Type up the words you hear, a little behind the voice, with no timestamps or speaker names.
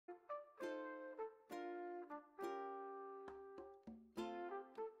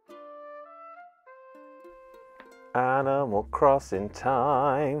Animal Crossing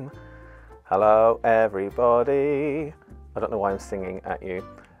time. Hello everybody. I don't know why I'm singing at you.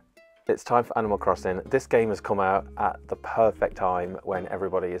 It's time for Animal Crossing. This game has come out at the perfect time when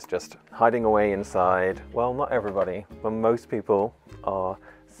everybody is just hiding away inside. Well, not everybody, but most people are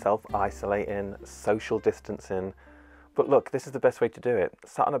self-isolating, social distancing. But look, this is the best way to do it.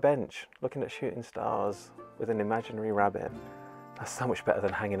 Sat on a bench, looking at shooting stars with an imaginary rabbit. That's so much better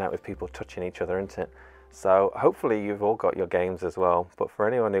than hanging out with people touching each other, isn't it? So hopefully you've all got your games as well. But for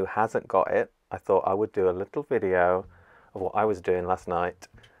anyone who hasn't got it, I thought I would do a little video of what I was doing last night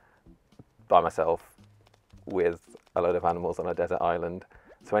by myself with a load of animals on a desert island.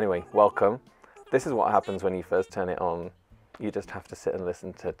 So anyway, welcome. This is what happens when you first turn it on. You just have to sit and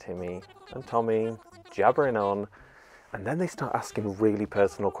listen to Timmy and Tommy jabbering on. And then they start asking really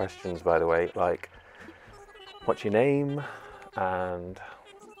personal questions, by the way, like, what's your name? And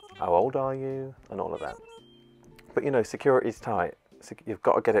how old are you? And all of that. But you know, security's tight. So you've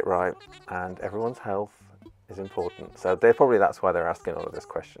got to get it right. And everyone's health is important. So that's why they're asking all of these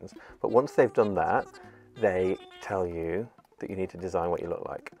questions. But once they've done that, they tell you that you need to design what you look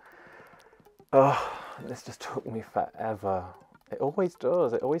like. Oh, this just took me forever. It always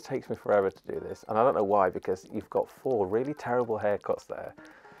does. It always takes me forever to do this. And I don't know why, because you've got 4 really terrible haircuts there.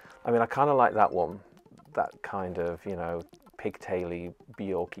 I mean, I kind of like that one. That kind of, you know, pigtaily,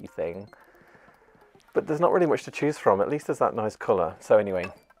 Bjorky thing. But there's not really much to choose from. At least there's that nice colour. So anyway,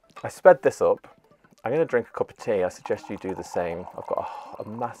 I sped this up. I'm going to drink a cup of tea. I suggest you do the same. I've got a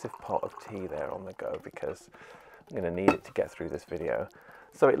massive pot of tea there on the go because I'm going to need it to get through this video.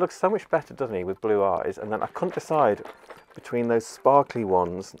 So it looks so much better, doesn't he, with blue eyes? And then I couldn't decide between those sparkly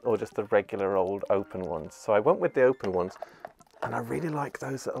ones or just the regular old open ones. So I went with the open ones, and I really like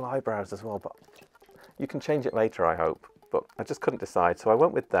those little eyebrows as well, but you can change it later, I hope. But I just couldn't decide, so I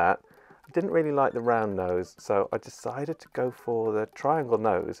went with that. I didn't really like the round nose, so I decided to go for the triangle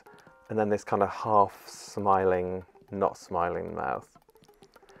nose and then this kind of half smiling, not smiling mouth.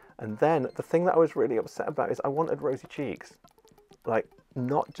 And then the thing that I was really upset about is I wanted rosy cheeks. Like,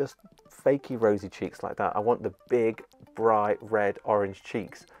 not just fakey rosy cheeks like that. I want the big, bright, red, orange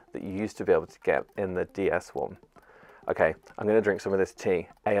cheeks that you used to be able to get in the DS one. Okay, I'm going to drink some of this tea.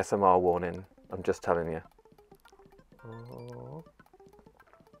 ASMR warning, I'm just telling you.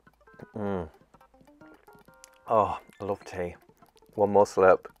 Oh, I love tea. One more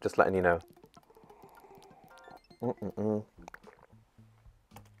slurp, just letting you know.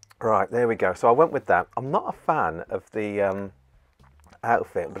 Right, there we go. So I went with that. I'm not a fan of the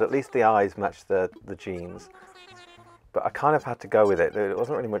outfit, but at least the eyes match the jeans. But I kind of had to go with it. There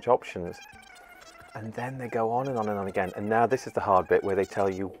wasn't really much options. And then they go on and on and on again. And now this is the hard bit where they tell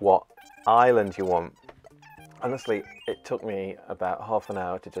you what island you want. Honestly, it took me about half an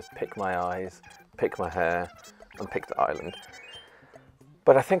hour to just pick my eyes, pick my hair, and pick the island.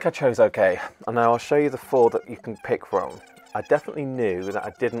 But I think I chose okay. And now I'll show you the 4 that you can pick from. I definitely knew that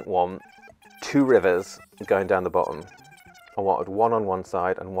I didn't want 2 rivers going down the bottom. I wanted one on one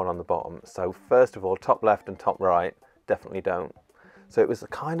side and one on the bottom. So first of all, top left and top right, definitely don't. So it was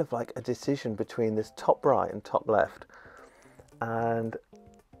kind of like a decision between this top right and top left. And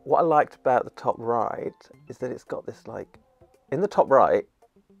what I liked about the top right is that it's got this, like, in the top right,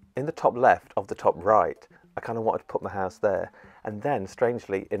 in the top left of the top right, I kind of wanted to put my house there. And then,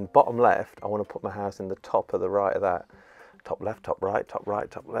 strangely, in bottom left, I want to put my house in the top of the right of that. Top left, top right, top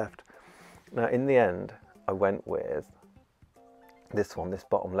right, top left. Now, in the end, I went with this one, this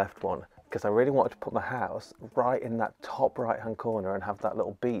bottom left one, because I really wanted to put my house right in that top right-hand corner and have that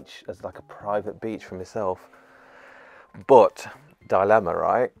little beach as like a private beach for myself. But, dilemma,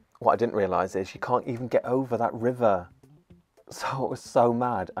 right? What I didn't realise is you can't even get over that river. So I was so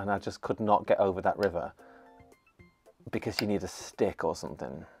mad, and I just could not get over that river because you need a stick or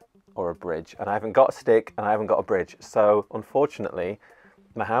something, or a bridge. And I haven't got a stick and I haven't got a bridge. So unfortunately,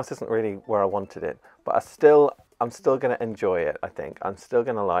 my house isn't really where I wanted it, but I'm still going to enjoy it, I think. I'm still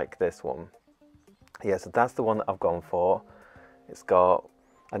going to like this one. Yeah, so that's the one that I've gone for. It's got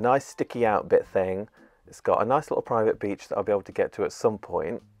a nice sticky out bit thing. It's got a nice little private beach that I'll be able to get to at some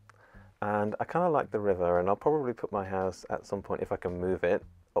point. And I kind of like the river, and I'll probably put my house at some point, if I can move it,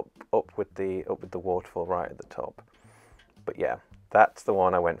 up with the waterfall right at the top. But yeah, that's the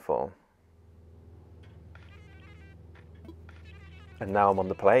one I went for. And now I'm on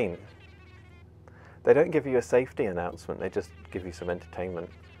the plane. They don't give you a safety announcement, they just give you some entertainment.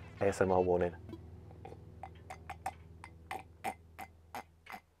 ASMR warning.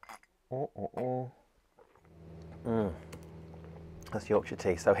 That's Yorkshire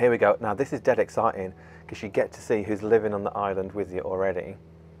tea. So here we go. Now this is dead exciting because you get to see who's living on the island with you already.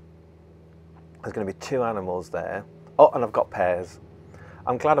 There's going to be 2 animals there. Oh, and I've got pears.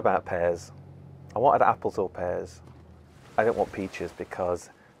 I'm glad about pears. I wanted apples or pears. I didn't want peaches because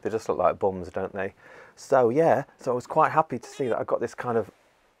they just look like bums, don't they? So yeah, so I was quite happy to see that I got this kind of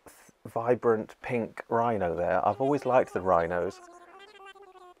vibrant pink rhino there. I've always liked the rhinos.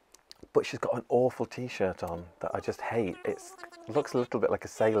 But she's got an awful t-shirt on that I just hate. It looks a little bit like a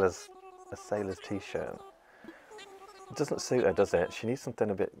sailor's t-shirt. It doesn't suit her, does it? She needs something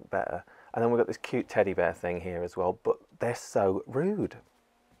a bit better. And then we've got this cute teddy bear thing here as well, but they're so rude.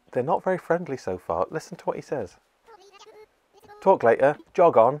 They're not very friendly so far. Listen to what he says. Talk later,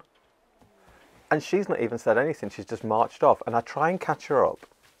 jog on. And she's not even said anything, she's just marched off. And I try and catch her up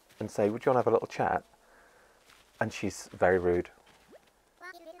and say, would you want to have a little chat? And she's very rude.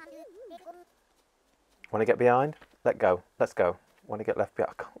 Want to get behind? Let go. Let's go. Want to get left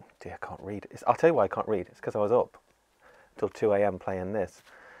behind? I can't read. I'll tell you why I can't read. It's because I was up till 2 AM playing this.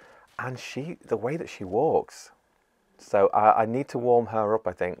 And the way that she walks. So I need to warm her up,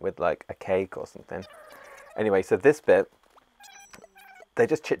 I think, with like a cake or something. Anyway, so this bit, they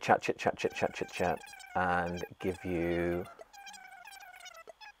just chit chat, and give you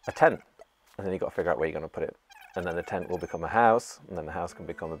a tent. And then you've got to figure out where you're going to put it. And then the tent will become a house, and then the house can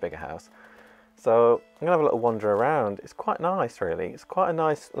become a bigger house. So I'm going to have a little wander around. It's quite nice, really. It's quite a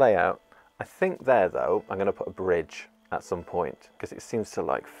nice layout. I think there, though, I'm going to put a bridge at some point because it seems to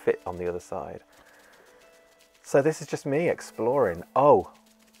like fit on the other side. So this is just me exploring. Oh,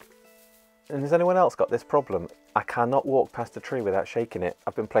 and has anyone else got this problem? I cannot walk past a tree without shaking it.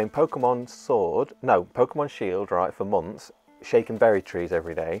 I've been playing Pokemon Shield, right, for months, shaking berry trees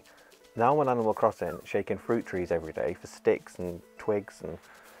every day. Now I'm on Animal Crossing, shaking fruit trees every day for sticks and twigs and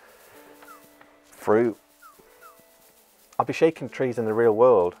fruit. I'll be shaking trees in the real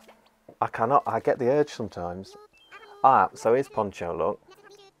world. I get the urge sometimes. So here's Poncho, look.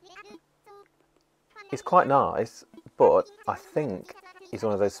 He's quite nice, but I think he's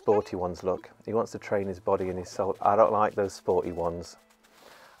one of those sporty ones, look. He wants to train his body and his soul. I don't like those sporty ones.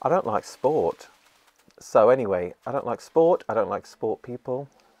 I don't like sport. So anyway, I don't like sport. I don't like sport people.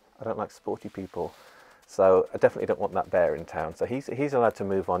 I don't like sporty people. So I definitely don't want that bear in town. So he's allowed to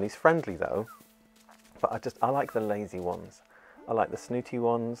move on. He's friendly though. But I like the lazy ones. I like the snooty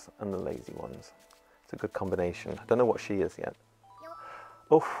ones and the lazy ones. It's a good combination. I don't know what she is yet.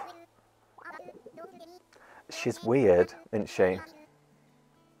 Oh, she's weird, isn't she?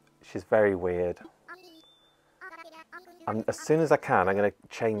 She's very weird. As soon as I can, I'm going to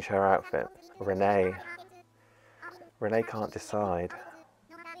change her outfit. Renee can't decide.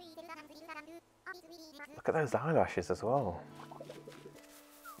 Look at those eyelashes as well.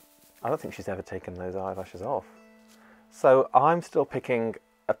 I don't think she's ever taken those eyelashes off. So I'm still picking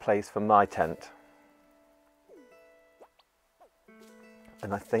a place for my tent.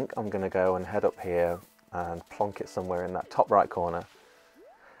 And I think I'm going to go and head up here and plonk it somewhere in that top right corner.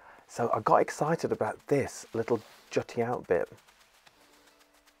 So I got excited about this little jutty out bit.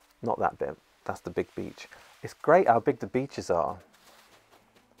 Not that bit, that's the big beach. It's great how big the beaches are.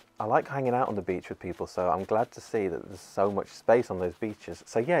 I like hanging out on the beach with people, so I'm glad to see that there's so much space on those beaches.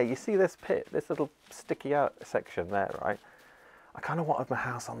 So yeah, you see this pit, this little sticky out section there, right? I kind of wanted my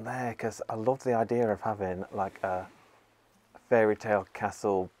house on there because I love the idea of having like a fairy tale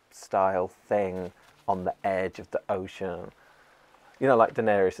castle style thing on the edge of the ocean. You know, like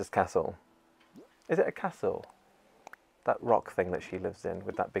Daenerys' castle. Is it a castle? That rock thing that she lives in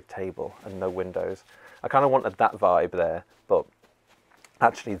with that big table and no windows. I kind of wanted that vibe there, but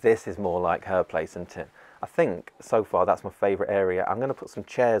actually this is more like her place, isn't it? I think so far that's my favourite area. I'm going to put some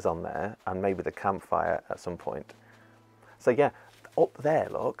chairs on there and maybe the campfire at some point. So yeah, up there,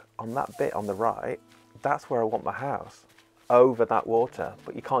 look, on that bit on the right, that's where I want my house. Over that water,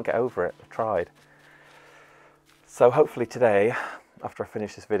 but you can't get over it. I've tried. So hopefully today, after I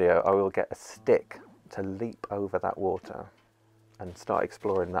finish this video, I will get a stick to leap over that water and start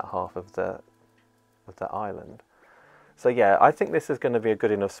exploring that half of the island. So yeah, I think this is going to be a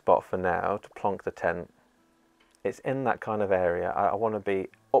good enough spot for now to plonk the tent. It's in that kind of area. I want to be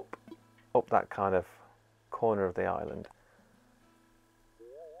up that kind of corner of the island.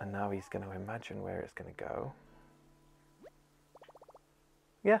 And now he's going to imagine where it's going to go.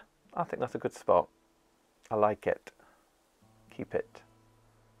 Yeah, I think that's a good spot. I like it. Keep it.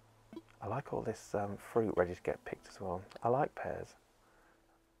 I like all this fruit ready to get picked as well. I like pears.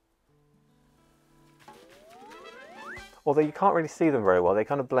 Although you can't really see them very well, they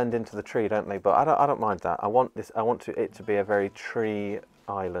kind of blend into the tree, don't they? But I don't mind that. I want it to be a very tree-like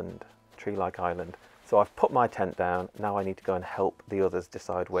island. So I've put my tent down. Now I need to go and help the others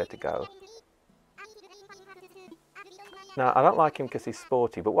decide where to go. Now I don't like him because he's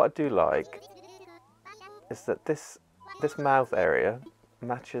sporty, but what I do like is that this mouth area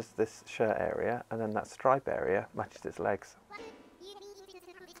matches this shirt area, and then that stripe area matches its legs.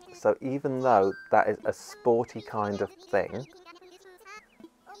 So even though that is a sporty kind of thing,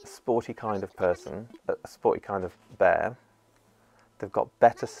 a sporty kind of person, a sporty kind of bear, they've got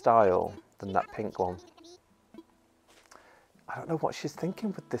better style than that pink one. I don't know what she's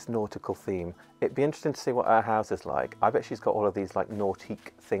thinking with this nautical theme. It'd be interesting to see what her house is like. I bet she's got all of these like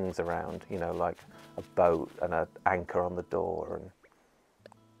nautique things around, you know, like a boat and an anchor on the door, and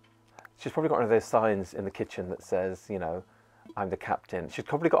she's probably got one of those signs in the kitchen that says, you know, I'm the captain. She's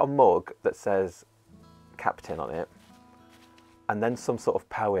probably got a mug that says captain on it, and then some sort of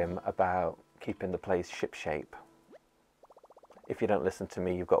poem about keeping the place shipshape. If you don't listen to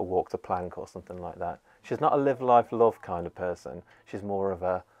me, you've got to walk the plank, or something like that. She's not a live, life, love kind of person. She's more of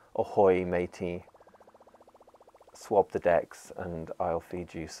a ahoy matey, swab the decks and I'll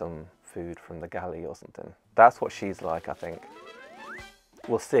feed you some food from the galley or something. That's what she's like, I think.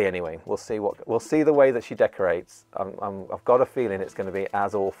 We'll see anyway. We'll see the way that she decorates. I've got a feeling it's going to be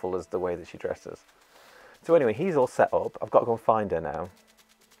as awful as the way that she dresses. So anyway, he's all set up. I've got to go and find her now.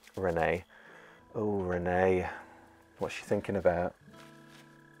 Renee. Oh, Renee. What's she thinking about?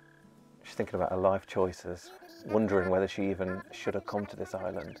 She's thinking about her life choices, wondering whether she even should have come to this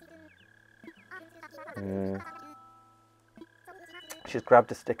island. She's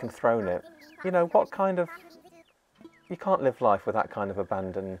grabbed a stick and thrown it. You know, what kind of... You can't live life with that kind of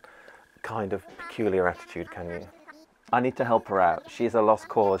abandon, kind of peculiar attitude, can you? I need to help her out. She's a lost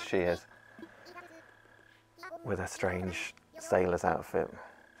cause, she is. With her strange sailor's outfit.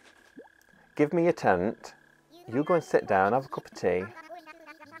 Give me your tent. You go and sit down, have a cup of tea.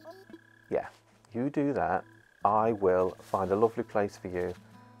 Yeah, you do that. I will find a lovely place for you.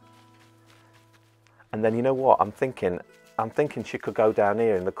 And then you know what? I'm thinking she could go down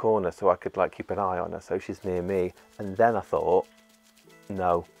here in the corner so I could like keep an eye on her so she's near me. And then I thought,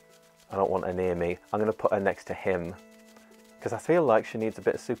 no, I don't want her near me. I'm going to put her next to him because I feel like she needs a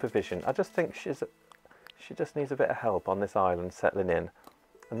bit of supervision. I just think she just needs a bit of help on this island settling in.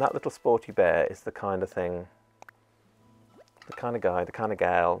 And that little sporty bear is the kind of thing, the kind of guy, the kind of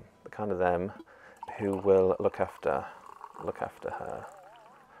gal, the kind of them who will look after her.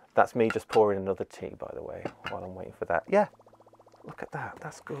 That's me just pouring another tea, by the way, while I'm waiting for that. Yeah, look at that.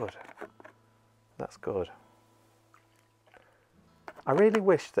 That's good. That's good. I really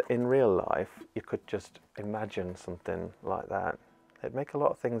wish that in real life you could just imagine something like that. It'd make a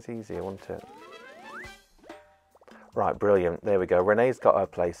lot of things easier, wouldn't it? Right, brilliant. There we go. Renee's got her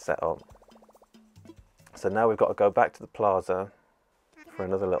place set up. So now we've got to go back to the plaza for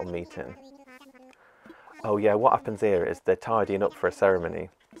another little meeting. Oh yeah, what happens here is they're tidying up for a ceremony.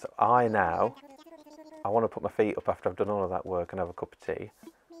 So I want to put my feet up after I've done all of that work and have a cup of tea.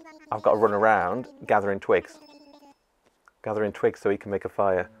 I've got to run around gathering twigs. Gathering twigs so he can make a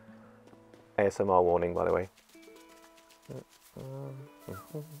fire. ASMR warning, by the way.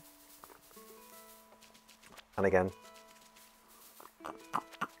 And again.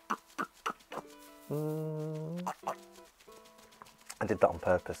 I did that on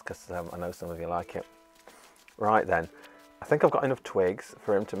purpose because I know some of you like it. Right then. I think I've got enough twigs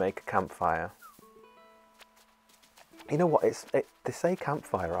for him to make a campfire. You know what, they say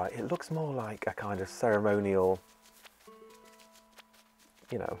campfire, right? It looks more like a kind of ceremonial,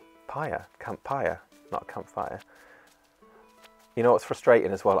 you know, campfire, not a campfire. You know what's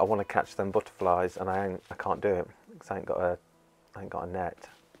frustrating as well? I want to catch them butterflies and I can't do it because I ain't got a net.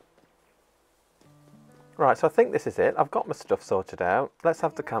 Right, so I think this is it. I've got my stuff sorted out. Let's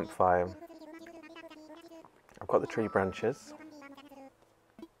have the campfire. I've got the tree branches.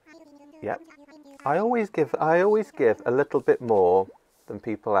 Yep. I always give a little bit more than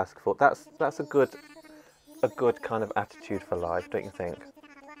people ask for. That's a good kind of attitude for life, don't you think?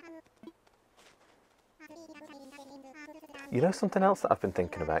 You know something else that I've been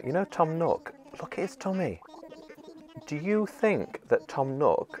thinking about? You know Tom Nook? Look at his tummy. Do you think that Tom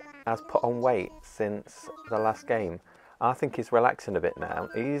Nook has put on weight since the last game? I think he's relaxing a bit now.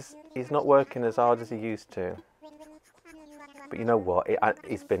 He's not working as hard as he used to. But you know what?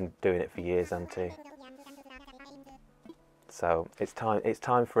 He's been doing it for years, hasn't he? So it's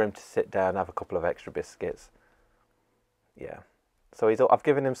time for him to sit down and have a couple of extra biscuits. Yeah. So I've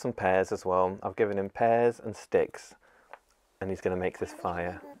given him some pears as well. I've given him pears and sticks. And he's going to make this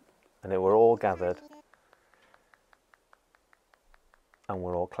fire. And then we're all gathered. And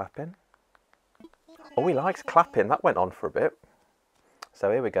we're all clapping. Oh, he likes clapping. That went on for a bit.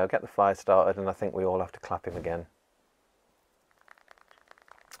 So here we go. Get the fire started. And I think we all have to clap him again.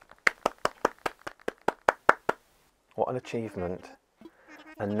 What an achievement.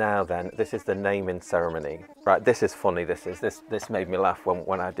 And now then, this is the naming ceremony. Right, this is funny, this made me laugh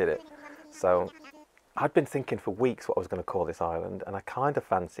when I did it. So, I'd been thinking for weeks what I was going to call this island, and I kind of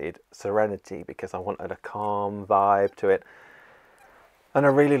fancied Serenity because I wanted a calm vibe to it. And I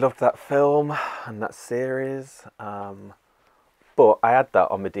really loved that film and that series. But I had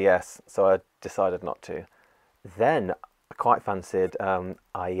that on my DS, so I decided not to. Then I quite fancied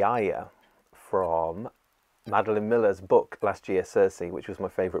Ayaya from Madeline Miller's book last year, Circe, which was my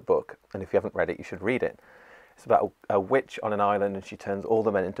favourite book. And if you haven't read it, you should read it. It's about a witch on an island and she turns all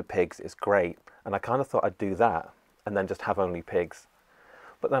the men into pigs. It's great. And I kind of thought I'd do that and then just have only pigs.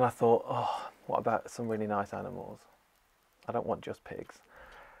 But then I thought, oh, what about some really nice animals? I don't want just pigs.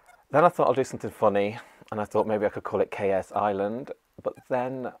 Then I thought I'll do something funny, and I thought maybe I could call it KS Island, but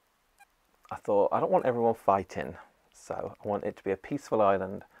then I thought I don't want everyone fighting, so I want it to be a peaceful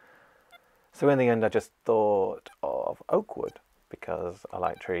island. So in the end I just thought of Oakwood, because I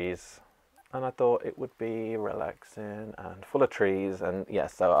like trees, and I thought it would be relaxing and full of trees, and yeah,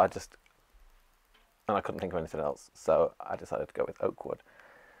 so I couldn't think of anything else, so I decided to go with Oakwood.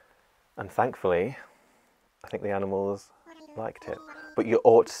 And thankfully, I think the animals liked it. But you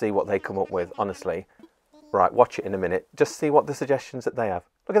ought to see what they come up with, honestly. Right, watch it in a minute. Just see what the suggestions that they have.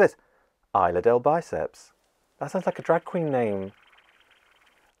 Look at this. Isla del Biceps. That sounds like a drag queen name.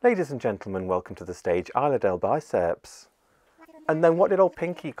 Ladies and gentlemen, welcome to the stage, Isla del Biceps. And then what did old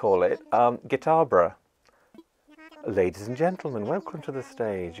Pinky call it? Guitarbra. Ladies and gentlemen, welcome to the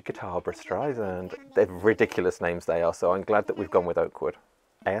stage, Guitarbra Streisand. They're ridiculous names they are, so I'm glad that we've gone with Oakwood.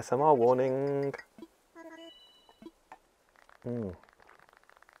 ASMR warning.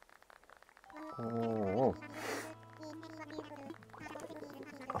 Oh.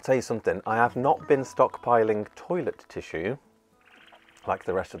 I'll tell you something, I have not been stockpiling toilet tissue like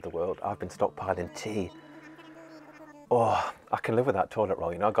the rest of the world. I've been stockpiling tea. Oh, I can live with that toilet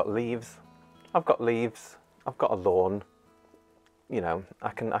roll, you know. I've got leaves, I've got a lawn, you know,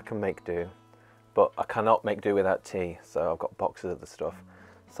 I can make do. But I cannot make do without tea, so I've got boxes of the stuff.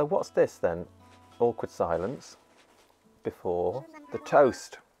 So what's this then? Awkward silence before the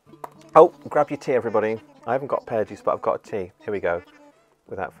toast. Oh, grab your tea, everybody. I haven't got pear juice, but I've got a tea. Here we go.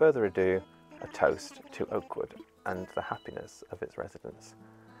 Without further ado, a toast to Oakwood and the happiness of its residents.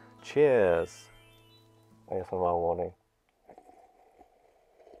 Cheers. ASMR warning.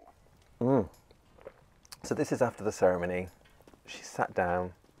 So this is after the ceremony. She sat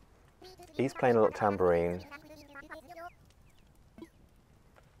down. He's playing a little tambourine.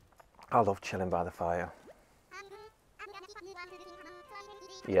 I love chilling by the fire.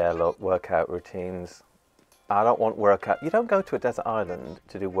 Yeah, look, workout routines. I don't want workout. You don't go to a desert island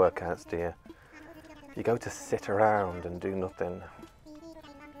to do workouts, do you? You go to sit around and do nothing.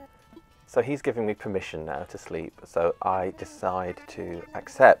 So he's giving me permission now to sleep, so I decide to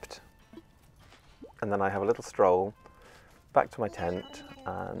accept. And then I have a little stroll back to my tent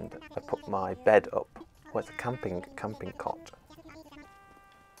and I put my bed up. Oh, it's a camping cot.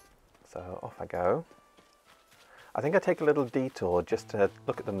 So off I go. I think I take a little detour just to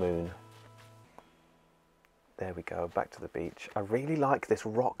look at the moon. There we go, back to the beach. I really like this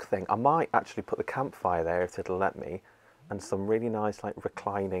rock thing. I might actually put the campfire there if it'll let me, and some really nice like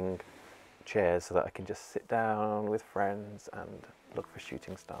reclining chairs so that I can just sit down with friends and look for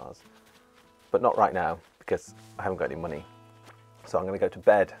shooting stars. But not right now because I haven't got any money. So I'm going to go to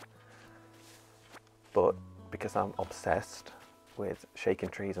bed. But because I'm obsessed with shaking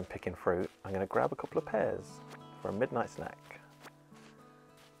trees and picking fruit, I'm going to grab a couple of pears for a midnight snack.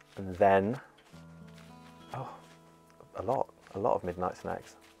 And then, oh, a lot of midnight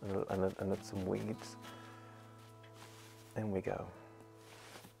snacks and some weeds. In we go.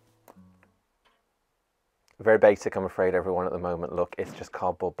 Very basic, I'm afraid, everyone, at the moment. Look, it's just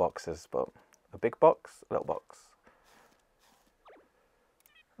cardboard boxes, but a big box, a little box.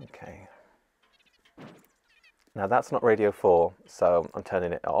 Okay. Now that's not Radio 4, so I'm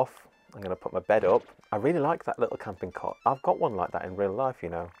turning it off. I'm going to put my bed up. I really like that little camping cot. I've got one like that in real life, you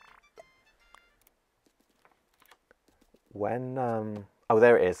know. When, oh,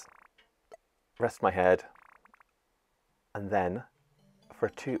 there it is. Rest my head. And then, for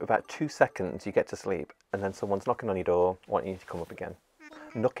about 2 seconds, you get to sleep. And then someone's knocking on your door, wanting you to come up again.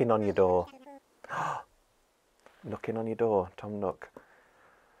 Knocking on your door. Knocking on your door, Tom Nook.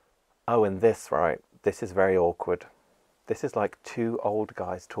 Oh, and this, right, this is very awkward. This is like two old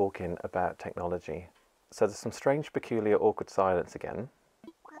guys talking about technology. So there's some strange, peculiar, awkward silence again.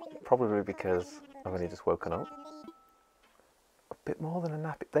 Probably because I've only just woken up. A bit more than a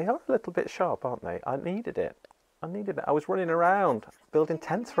nap. They are a little bit sharp, aren't they? I needed it. I needed it. I was running around, building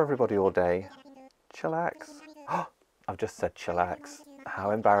tents for everybody all day. Chillax. Oh, I've just said chillax.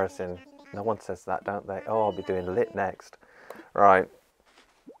 How embarrassing. No one says that, don't they? Oh, I'll be doing lit next. Right.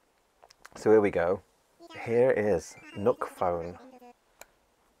 So here we go. Here is Nook phone.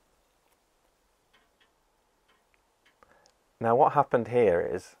 Now what happened here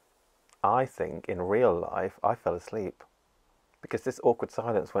is, I think in real life, I fell asleep. Because this awkward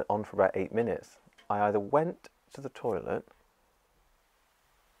silence went on for about 8 minutes. I either went to the toilet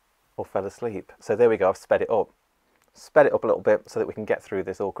or fell asleep. So there we go, I've sped it up. Sped it up a little bit so that we can get through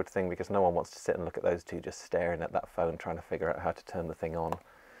this awkward thing, because no one wants to sit and look at those two just staring at that phone trying to figure out how to turn the thing on.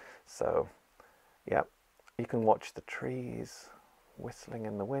 So, yeah, you can watch the trees whistling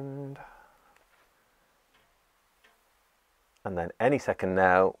in the wind. And then any second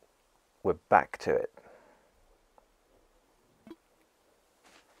now, we're back to it.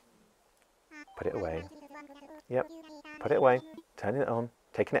 Put it away. Yep, put it away, turning it on,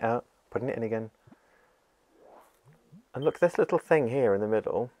 taking it out, putting it in again. And look, this little thing here in the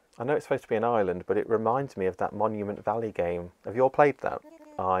middle, I know it's supposed to be an island, but it reminds me of that Monument Valley game. Have you all played that?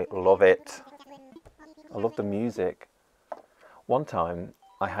 I love it. I love the music. One time,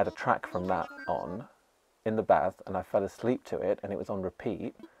 I had a track from that on in the bath, and I fell asleep to it, and it was on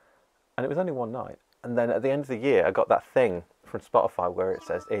repeat. And it was only one night. And then at the end of the year, I got that thing from Spotify where it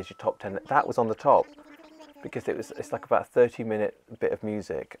says, here's your top 10. That was on the top, because it's like about a 30-minute bit of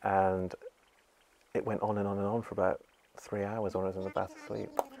music, and it went on and on and on for about 3 hours when I was in the bath asleep.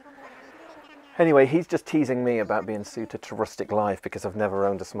 Anyway, he's just teasing me about being suited to rustic life because I've never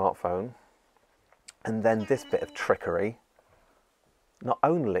owned a smartphone. And then this bit of trickery. Not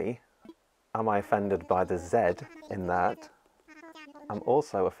only am I offended by the Z in that, I'm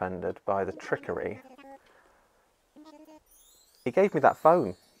also offended by the trickery. He gave me that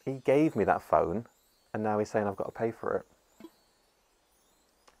phone. He gave me that phone, and now he's saying I've got to pay for it.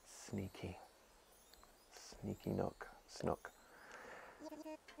 Sneaky. Sneaky Nook. Snook.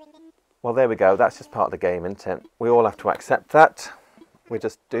 Well, there we go. That's just part of the game, isn't it? We all have to accept that. We're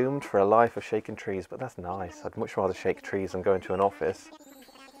just doomed for a life of shaking trees, but that's nice. I'd much rather shake trees than go into an office,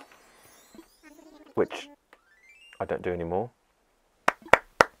 which I don't do anymore.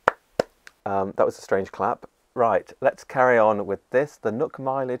 That was a strange clap. Right, let's carry on with this, the Nook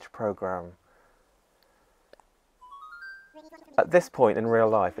mileage program. At this point in real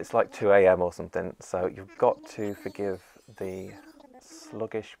life, it's like 2 AM or something, so you've got to forgive the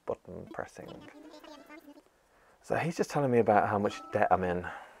sluggish button pressing. So he's just telling me about how much debt I'm in.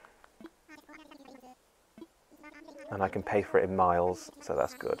 And I can pay for it in miles, so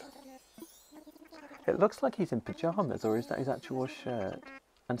that's good. It looks like he's in pyjamas, or is that his actual shirt?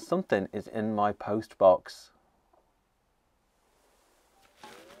 And something is in my post box.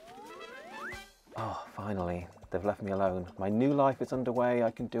 Oh, finally, they've left me alone. My new life is underway.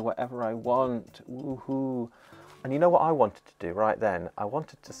 I can do whatever I want. Woohoo. And you know what I wanted to do right then? I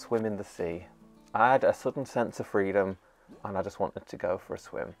wanted to swim in the sea. I had a sudden sense of freedom, and I just wanted to go for a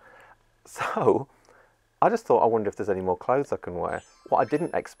swim. So I just thought, I wonder if there's any more clothes I can wear. What I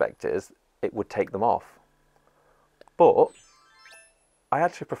didn't expect is it would take them off. But I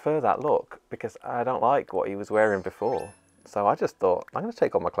actually prefer that look because I don't like what he was wearing before. So I just thought, I'm going to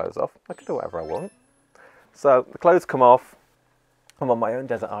take all my clothes off. I can do whatever I want. So the clothes come off. I'm on my own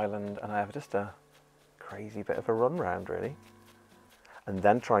desert island, and I have just a crazy bit of a run round, really. And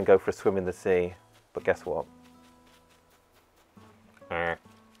then try and go for a swim in the sea. But guess what? It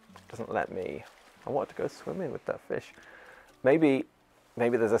doesn't let me. I wanted to go swimming with that fish. Maybe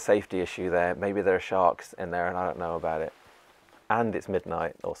there's a safety issue there. Maybe there are sharks in there and I don't know about it. And it's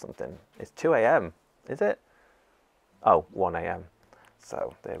midnight or something. It's 2 AM, is it? Oh, 1 AM.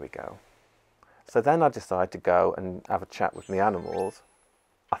 So there we go. So then I decided to go and have a chat with the animals.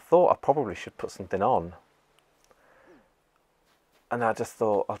 I thought I probably should put something on. And I just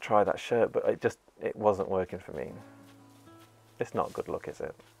thought, I'll try that shirt, but it wasn't working for me. It's not a good look, is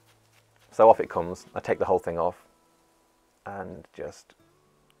it? So off it comes. I take the whole thing off and just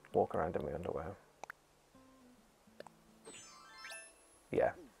walk around in my underwear.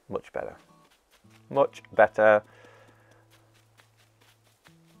 Yeah, much better. Much better.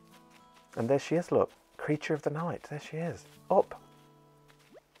 And there she is, look. Creature of the night. There she is. Up.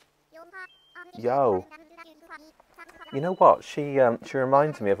 Yo. You know what? She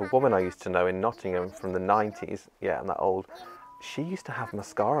reminds me of a woman I used to know in Nottingham from the 90s. Yeah, I'm that old. She used to have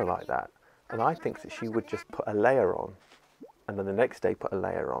mascara like that. And I think that she would just put a layer on. And then the next day put a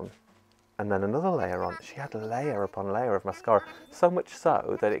layer on. And then another layer on. She had layer upon layer of mascara. So much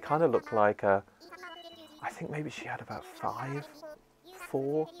so that it kind of looked like I think maybe she had about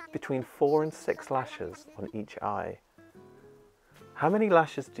between 4 and 6 lashes on each eye. How many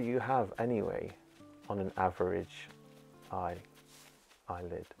lashes do you have anyway on an average eye?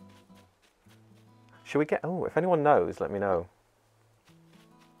 eyelid. Should we get, oh, if anyone knows, let me know.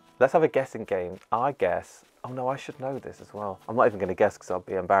 Let's have a guessing game. I guess, oh no, I should know this as well. I'm not even going to guess because I'll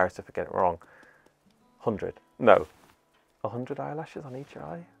be embarrassed if I get it wrong. 100, no. 100 eyelashes on each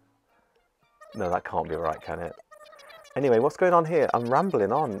eye? No, that can't be right, can it? Anyway, what's going on here? I'm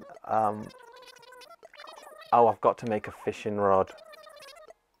rambling on. Oh, I've got to make a fishing rod.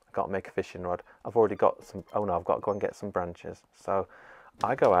 I've got to make a fishing rod. I've already got some, oh no, I've got to go and get some branches. So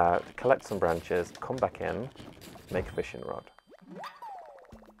I go out, collect some branches, come back in, make a fishing rod.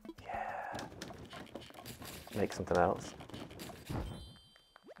 Yeah. Make something else.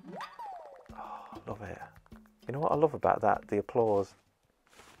 Oh, love it. You know what I love about that? The applause.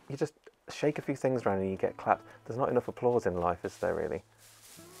 You just shake a few things around and you get clapped. There's not enough applause in life, is there really?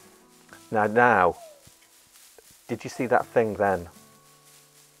 Now, did you see that thing then?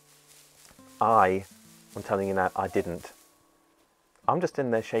 I'm telling you now, I didn't. I'm just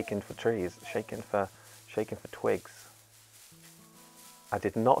in there shaking for trees, shaking for twigs. I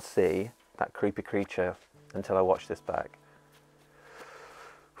did not see that creepy creature until I watched this back.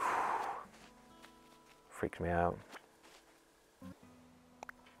 Freaked me out.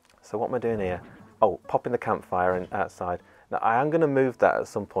 So what am I doing here? Oh, popping the campfire in outside. Now I am going to move that at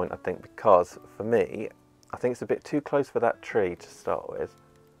some point, I think, because for me, I think it's a bit too close for that tree to start with.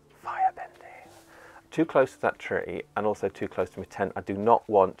 Fire bending. Too close to that tree and also too close to my tent. I do not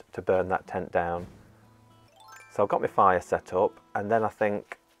want to burn that tent down. So I've got my fire set up and then I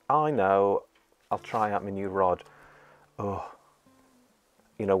think, I know, I'll try out my new rod. Oh,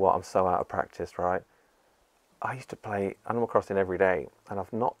 you know what? I'm so out of practice, right? I used to play Animal Crossing every day and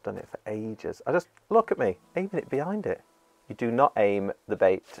I've not done it for ages. I just, look at me, aiming it behind it. You do not aim the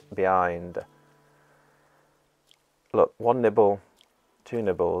bait behind. Look, 1 nibble, 2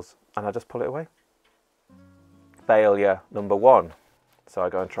 nibbles, and I just pull it away. Failure number 1. So I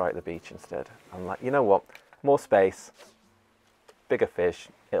go and try it at the beach instead. I'm like, you know what? More space, bigger fish,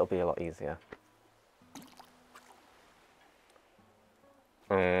 it'll be a lot easier.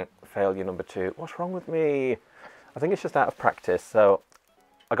 Failure number 2. What's wrong with me? I think it's just out of practice. So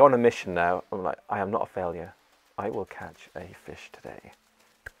I go on a mission now. I'm like, I am not a failure. I will catch a fish today.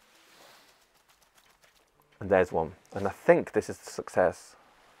 And there's one. And I think this is a success.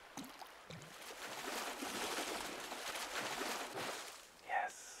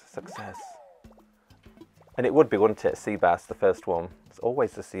 Yes, success. And it would be, wouldn't it? Sea bass, the first one. It's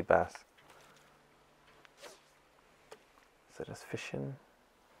always the sea bass. So just fishing.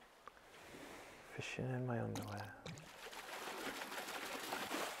 Fishing in my underwear.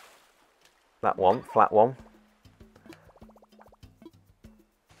 That one, flat one.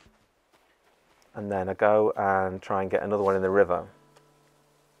 And then I go and try and get another one in the river.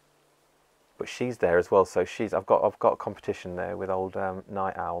 But she's there as well, so I've got a competition there with old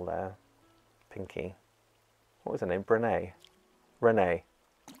Night Owl there. Pinky. What was her name? Renee. Renee.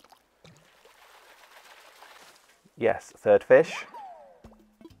 Yes, third fish.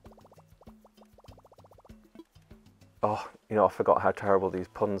 Oh, you know, I forgot how terrible these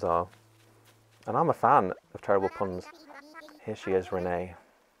puns are. And I'm a fan of terrible puns. Here she is, Renee.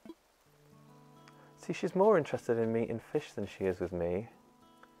 See, she's more interested in me in fish than she is with me.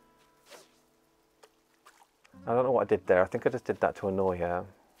 I don't know what I did there. I think I just did that to annoy her.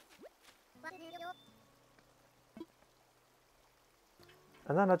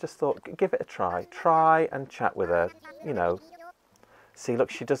 And then I just thought, give it a try. Try and chat with her, you know. See,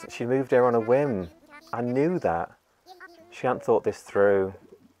 look, she moved here on a whim. I knew that. She hadn't thought this through.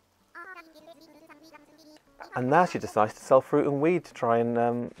 And now she decides to sell fruit and weed to try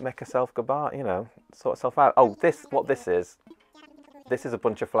and make herself goodbye, you know, sort herself out. Oh, what this is a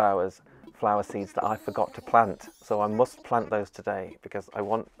bunch of flowers, flower seeds that I forgot to plant. So I must plant those today because I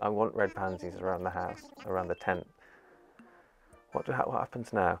want red pansies around the house, around the tent. What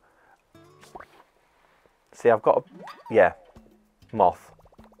happens now? See, I've got yeah, moth.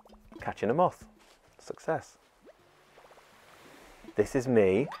 Catching a moth. Success. This is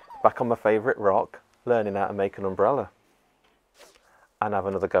me, back on my favourite rock, learning how to make an umbrella. And have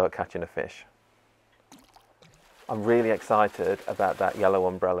another go at catching a fish. I'm really excited about that yellow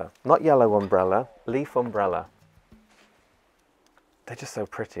umbrella. Not yellow umbrella, leaf umbrella. They're just so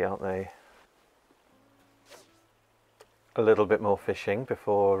pretty, aren't they? A little bit more fishing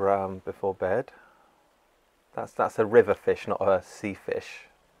before bed. That's a river fish, not a sea fish.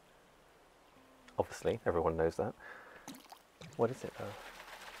 Obviously, everyone knows that. What is it though?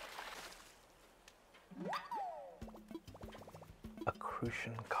 A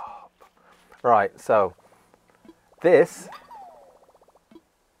crucian carp. Right, so this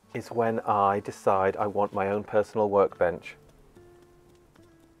is when I decide I want my own personal workbench.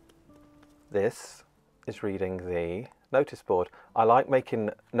 This is reading the notice board. I like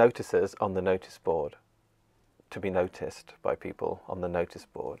making notices on the notice board to be noticed by people on the notice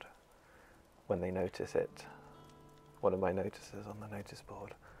board when they notice it. One of my notices on the notice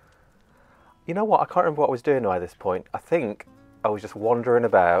board. You know what? I can't remember what I was doing by this point. I think I was just wandering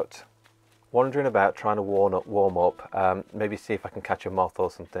about trying to warm up, maybe see if I can catch a moth or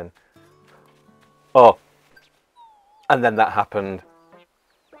something. Oh, and then that happened.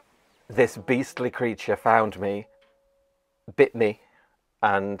 This beastly creature found me, bit me,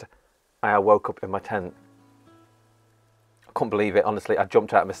 and I woke up in my tent. I couldn't believe it, honestly. I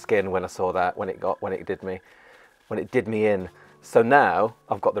jumped out of my skin when I saw that, when it did me in. So now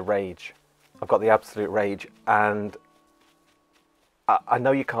I've got the rage. I've got the absolute rage, and I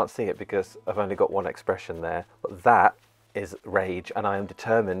know you can't see it because I've only got one expression there, but that is rage, and I am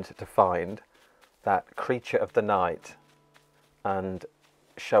determined to find that creature of the night and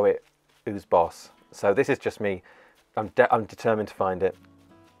show it who's boss. So this is just me. I'm determined to find it.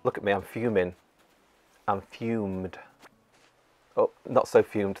 Look at me, I'm fuming. I'm fumed. Oh, not so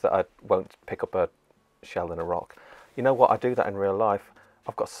fumed that I won't pick up a shell in a rock. You know what, I do that in real life.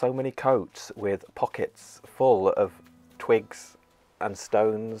 I've got so many coats with pockets full of twigs and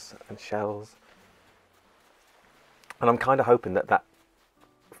stones and shells. And I'm kind of hoping that that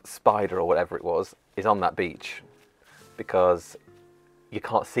spider or whatever it was is on that beach, because you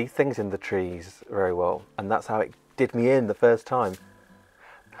can't see things in the trees very well, and that's how it did me in the first time.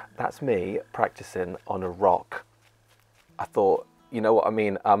 That's me practicing on a rock. I thought, you know what I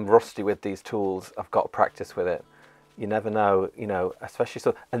mean, I'm rusty with these tools, I've got to practice with it. You never know, you know, especially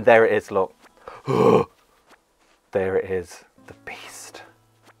so. And there it is, look. There it is, the beast.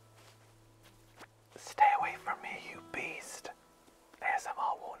 Stay away from me, you beast.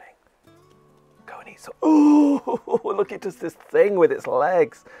 ASMR warning. Go and eat some. Oh, look, it does this thing with its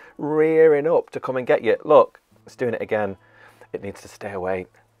legs rearing up to come and get you. Look, it's doing it again. It needs to stay away.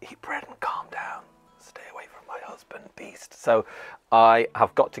 Eat bread and calm down. Stay away from my husband, beast. So I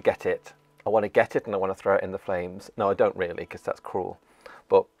have got to get it. I want to get it and I want to throw it in the flames. No, I don't really, because that's cruel.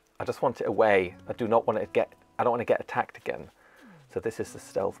 But I just want it away. I don't want to get attacked again. So this is the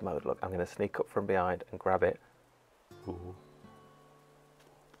stealth mode. Look, I'm going to sneak up from behind and grab it. Ooh.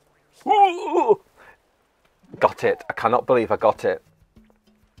 Ooh. Got it. I cannot believe I got it.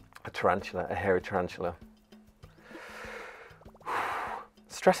 A tarantula, a hairy tarantula.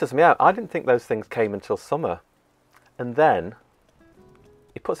 Stresses me out. I didn't think those things came until summer. And then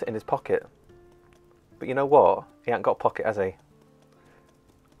he puts it in his pocket. But you know what? He ain't got a pocket, has he?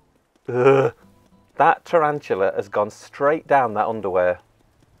 Ugh. That tarantula has gone straight down that underwear.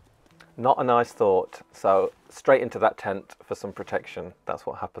 Not a nice thought. So straight into that tent for some protection. That's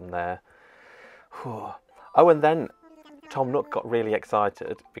what happened there. Oh, and then Tom Nook got really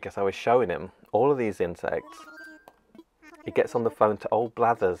excited because I was showing him all of these insects. He gets on the phone to old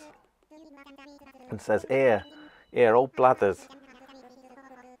Blathers and says, here, old Blathers.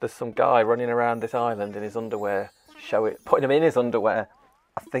 There's some guy running around this island in his underwear. Putting him in his underwear.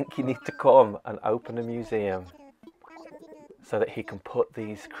 I think you need to come and open a museum so that he can put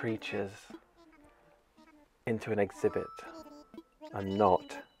these creatures into an exhibit and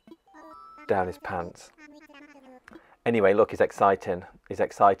not down his pants. Anyway, look, he's exciting. He's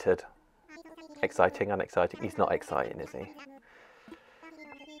excited. Exciting and exciting. He's not exciting, is he?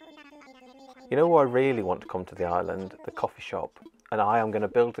 You know where I really want to come to the island? The coffee shop. And I am going to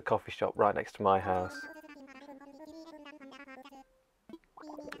build a coffee shop right next to my house.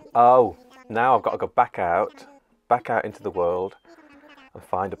 Oh, now I've got to go back out into the world and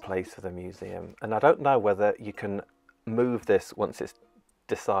find a place for the museum. And I don't know whether you can move this once it's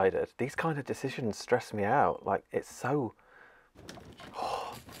decided. These kind of decisions stress me out. Like, it's so...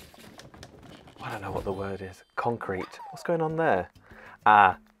 Oh, I don't know what the word is. Concrete. What's going on there?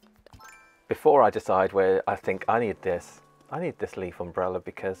 Before I decide where I think I need this leaf umbrella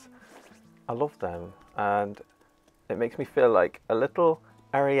because I love them. And it makes me feel like a little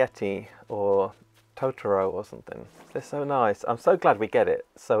Ariete or Totoro or something. They're so nice. I'm so glad we get it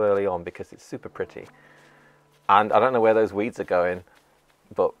so early on because it's super pretty. And I don't know where those weeds are going,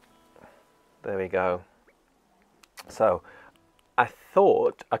 but there we go. So I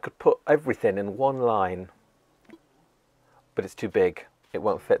thought I could put everything in one line, but it's too big. It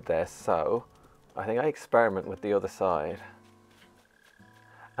won't fit there. So I think I experiment with the other side.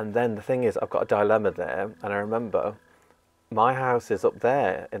 And then the thing is, I've got a dilemma there. And I remember my house is up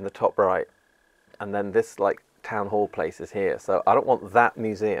there in the top right. And then this like town hall place is here. So I don't want that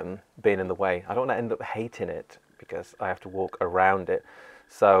museum being in the way. I don't want to end up hating it because I have to walk around it.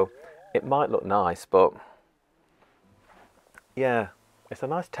 So it might look nice, but yeah, It's a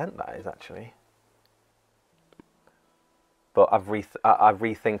nice tent, that is, actually. But I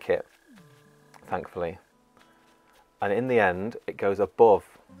rethink it, thankfully. And in the end, it goes above,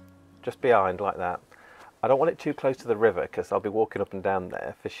 just behind, like that. I don't want it too close to the river, because I'll be walking up and down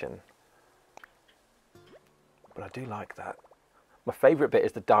there fishing. But I do like that. My favourite bit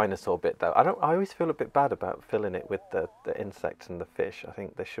is the dinosaur bit, though. I always feel a bit bad about filling it with the insects and the fish. I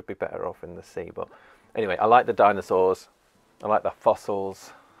think they should be better off in the sea. But anyway, I like the dinosaurs. I like the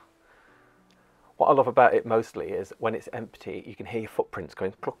fossils. What I love about it mostly is when it's empty, you can hear your footprints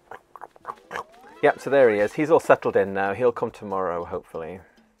going clunk, clunk, clunk, clunk. Yep, so there he is. He's all settled in now. He'll come tomorrow, hopefully.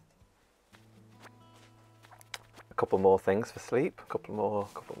 A couple more things for sleep. A couple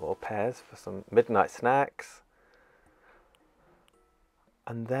more pears for some midnight snacks.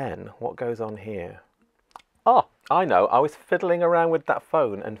 And then, what goes on here? Oh, I know. I was fiddling around with that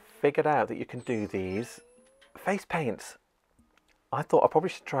phone and figured out that you can do these face paints. I thought I probably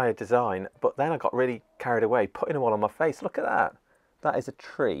should try a design, but then I got really carried away putting them all on my face. Look at that. That is a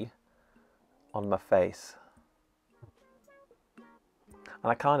tree on my face. And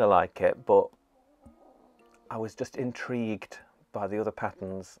I kind of like it, but I was just intrigued by the other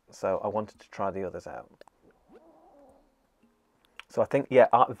patterns, so I wanted to try the others out. So I think, yeah,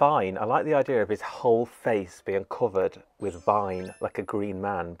 vine. I like the idea of his whole face being covered with vine, like a green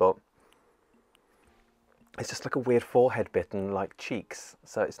man, but it's just like a weird forehead bit and like cheeks,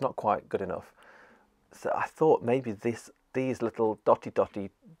 so it's not quite good enough. So I thought maybe these little dotty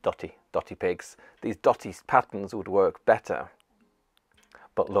pigs, these dotty patterns would work better.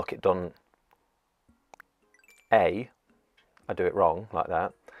 But look, it doesn't. A, I do it wrong like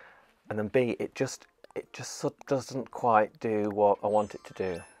that, and then B, it just doesn't quite do what I want it to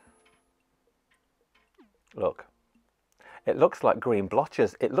do. Look, it looks like green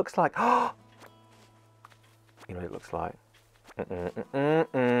blotches. It looks like, you know, it looks like,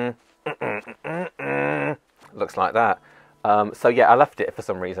 looks like that. So yeah, I left it for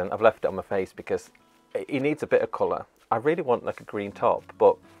some reason. I've left it on my face because it needs a bit of colour. I really want like a green top,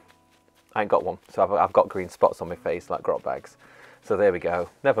 but I ain't got one. So I've got green spots on my face like grot bags. So there we go.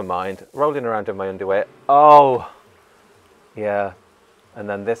 Never mind. Rolling around in my underwear. Oh, yeah. And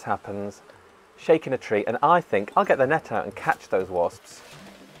then this happens. Shaking a tree. And I think I'll get the net out and catch those wasps.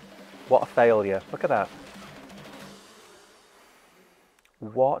 What a failure. Look at that.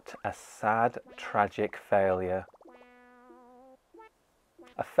 What a sad, tragic failure.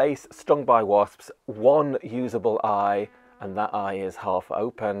 A face stung by wasps, one usable eye, and that eye is half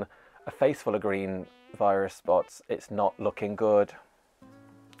open. A face full of green virus spots. It's not looking good.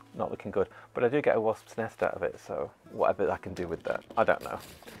 Not looking good. But I do get a wasp's nest out of it, so whatever I can do with that, I don't know.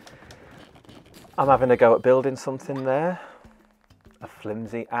 I'm having a go at building something there. A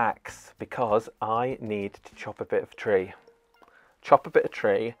flimsy axe, because I need to chop a bit of tree. Chop a bit of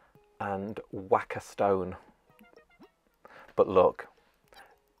tree and whack a stone. But look,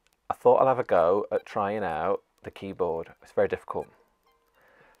 I thought I'll have a go at trying out the keyboard. It's very difficult.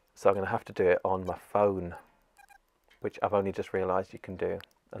 So I'm going to have to do it on my phone, which I've only just realised you can do,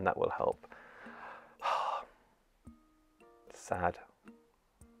 and that will help. Sad.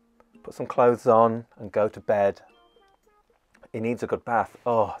 Put some clothes on and go to bed. He needs a good bath.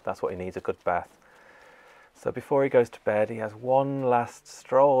 Oh, that's what he needs, a good bath. So before he goes to bed, he has one last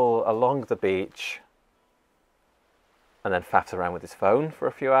stroll along the beach and then faffs around with his phone for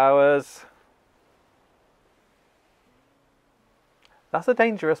a few hours. That's a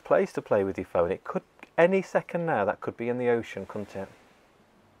dangerous place to play with your phone. It could, any second now, that could be in the ocean, couldn't it?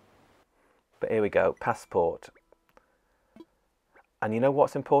 But here we go, passport. And you know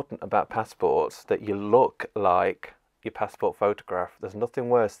what's important about passports? That you look like your passport photograph. There's nothing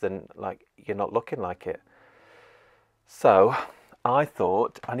worse than like you're not looking like it. So I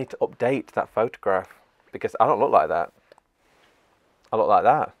thought I need to update that photograph because I don't look like that. I look like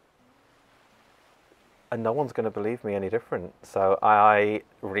that. And no one's going to believe me any different. So I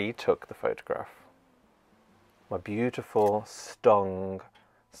retook the photograph. My beautiful, stung,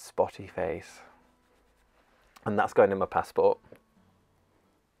 spotty face. And that's going in my passport.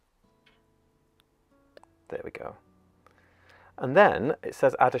 There we go. And then it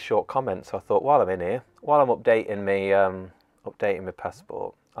says add a short comment. So I thought while I'm in here, while I'm updating my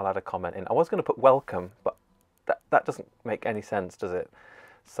passport, I'll add a comment in. I was going to put welcome, but that doesn't make any sense, does it?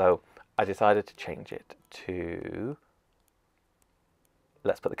 So I decided to change it to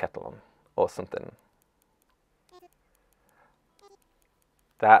let's put the kettle on or something.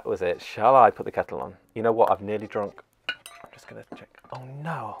 That was it. Shall I put the kettle on? You know what? I've nearly drunk. I'm just going to check. Oh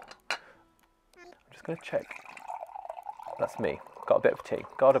no. I'm just going to check. That's me. Got a bit of tea.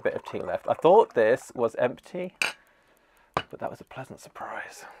 Got a bit of tea left. I thought this was empty. but that was a pleasant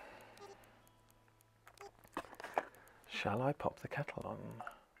surprise. Shall I pop the kettle on?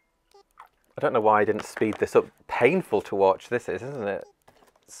 I don't know why I didn't speed this up. Painful to watch this is, isn't it?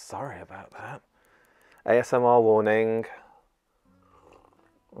 Sorry about that. ASMR warning.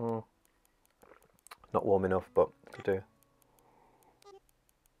 Not warm enough, but it'll do.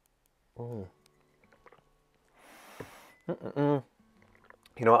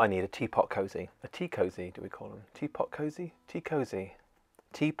 You know what I need? A teapot cozy. A tea cozy, do we call them? Teapot cozy? Tea cozy.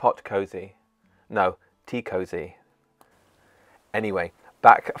 Teapot cozy. No, tea cozy. Anyway,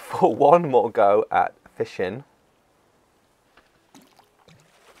 back for one more go at fishing.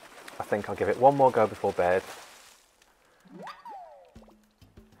 I think I'll give it one more go before bed.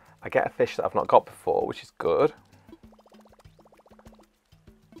 I get a fish that I've not got before, which is good.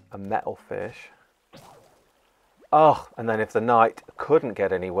 A metal fish. Oh, and then if the night couldn't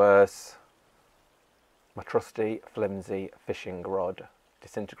get any worse, my trusty, flimsy fishing rod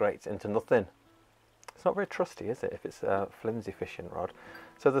disintegrates into nothing. It's not very trusty, is it, if it's a flimsy fishing rod?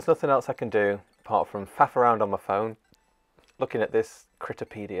 So there's nothing else I can do apart from faff around on my phone, looking at this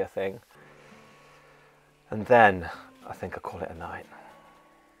Critterpedia thing. And then I think I call it a night.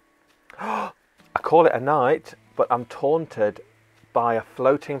 I call it a night, but I'm taunted by a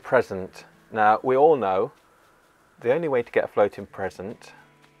floating present. Now, we all know the only way to get a floating present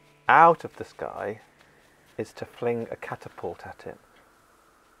out of the sky is to fling a catapult at it.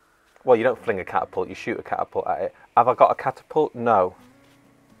 Well, you don't fling a catapult, you shoot a catapult at it. Have I got a catapult? No.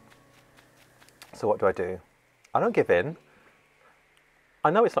 So what do? I don't give in. I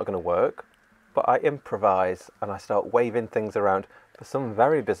know it's not going to work, but I improvise and I start waving things around. For some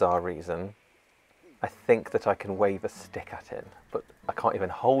very bizarre reason, I think that I can wave a stick at it, but I can't even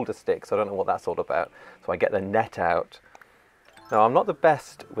hold a stick, so I don't know what that's all about. So I get the net out. Now, I'm not the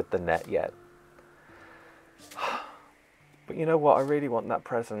best with the net yet. But you know what? I really want that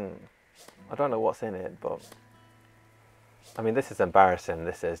present. I don't know what's in it, but... I mean, this is embarrassing.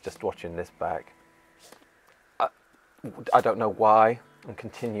 This is just watching this back. I don't know why I'm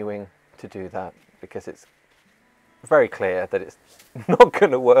continuing to do that, because it's very clear that it's not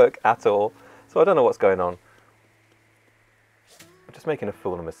going to work at all. So I don't know what's going on. I'm just making a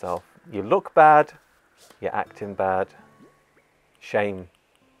fool of myself. You look bad, you're acting bad. Shame.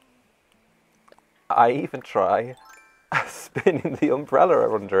 I even try spinning the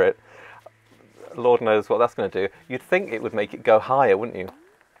umbrella under it. Lord knows what that's going to do. You'd think it would make it go higher, wouldn't you?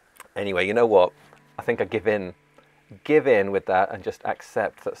 Anyway, you know what? I think I give in. Give in with that and just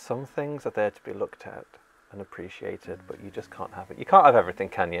accept that some things are there to be looked at and appreciated, but you just can't have it. You can't have everything,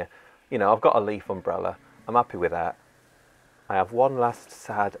 can you? You know, I've got a leaf umbrella. I'm happy with that. I have one last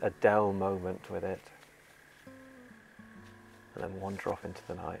sad Adele moment with it. And then wander off into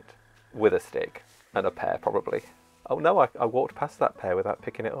the night. With a stick. And a pear, probably. Oh no, I walked past that pear without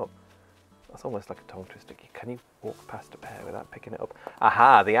picking it up. That's almost like a tongue twister. Can you walk past a pear without picking it up?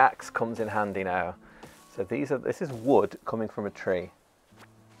 Aha, the axe comes in handy now. So this is wood coming from a tree.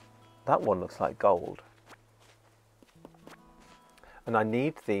 That one looks like gold. And I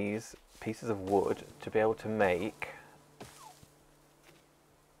need these pieces of wood to be able to make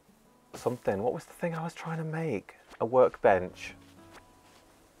something. What was the thing I was trying to make? A workbench.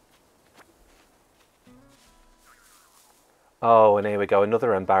 Oh, and here we go.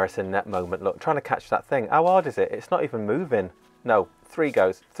 Another embarrassing net moment. Look, trying to catch that thing. How hard is it? It's not even moving. No. 3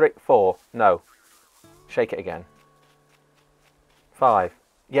 goes. 3, 4. No. Shake it again. 5.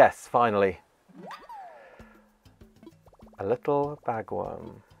 Yes, finally. A little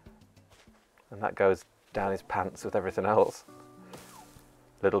bagworm. And that goes down his pants with everything else.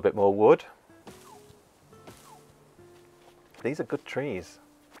 A little bit more wood. These are good trees.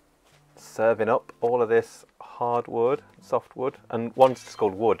 Serving up all of this hardwood, softwood, and one's just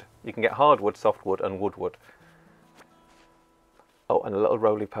called wood. You can get hardwood, softwood, and woodwood. Oh, and a little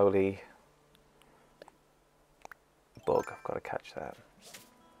roly-poly bug. I've got to catch that.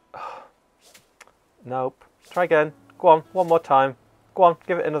 Oh. Nope. Try again. Go on, one more time. Go on,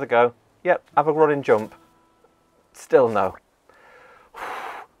 give it another go. Yep, have a running jump. Still no.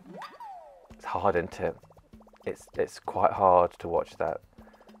 It's hard, isn't it? It's quite hard to watch that.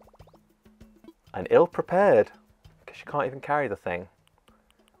 And ill-prepared, because you can't even carry the thing.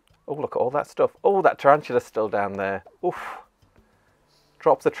 Oh, look at all that stuff. Oh, that tarantula's still down there. Oof.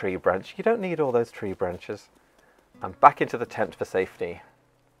 Drop the tree branch. You don't need all those tree branches. I'm back into the tent for safety.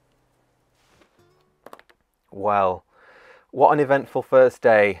 Well, what an eventful first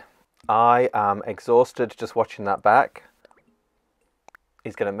day. I am exhausted just watching that back.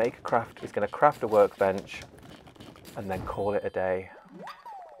 He's going to make a craft. He's going to craft a workbench and then call it a day.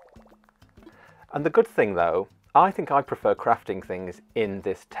 And the good thing though, I think I prefer crafting things in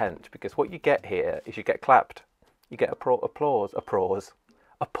this tent because what you get here is you get clapped. You get applause,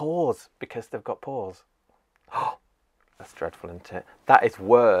 because they've got paws. Oh, that's dreadful, isn't it? That is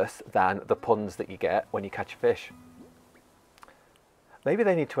worse than the puns that you get when you catch a fish. Maybe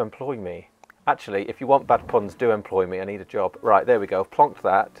they need to employ me. Actually, if you want bad puns, do employ me. I need a job. Right, there we go. Plonked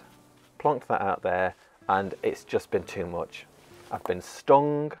that out there, and it's just been too much. I've been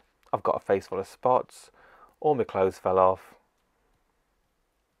stung. I've got a face full of spots. All my clothes fell off.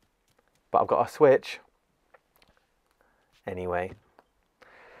 But I've got a switch. Anyway,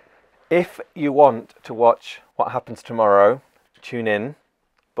 if you want to watch what happens tomorrow, tune in.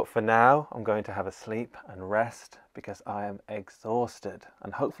 But for now, I'm going to have a sleep and rest because I am exhausted.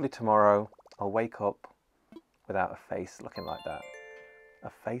 And hopefully tomorrow, I'll wake up without a face looking like that. A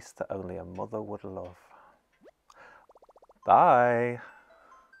face that only a mother would love. Bye.